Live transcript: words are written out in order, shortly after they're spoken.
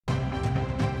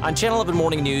On Channel 11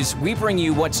 Morning News, we bring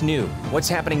you what's new, what's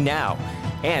happening now,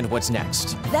 and what's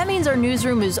next. That means our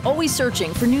newsroom is always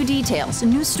searching for new details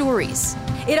and new stories.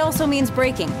 It also means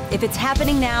breaking. If it's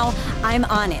happening now, I'm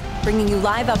on it, bringing you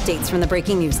live updates from the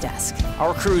breaking news desk.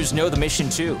 Our crews know the mission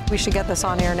too, We should get this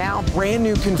on air now. Brand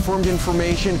new confirmed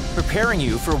information. preparing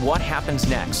you for what happens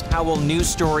next. How will news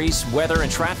stories, weather,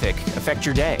 and traffic affect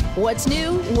your day? What's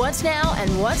new, what's now,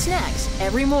 and what's next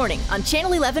every morning on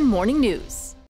Channel 11 Morning News.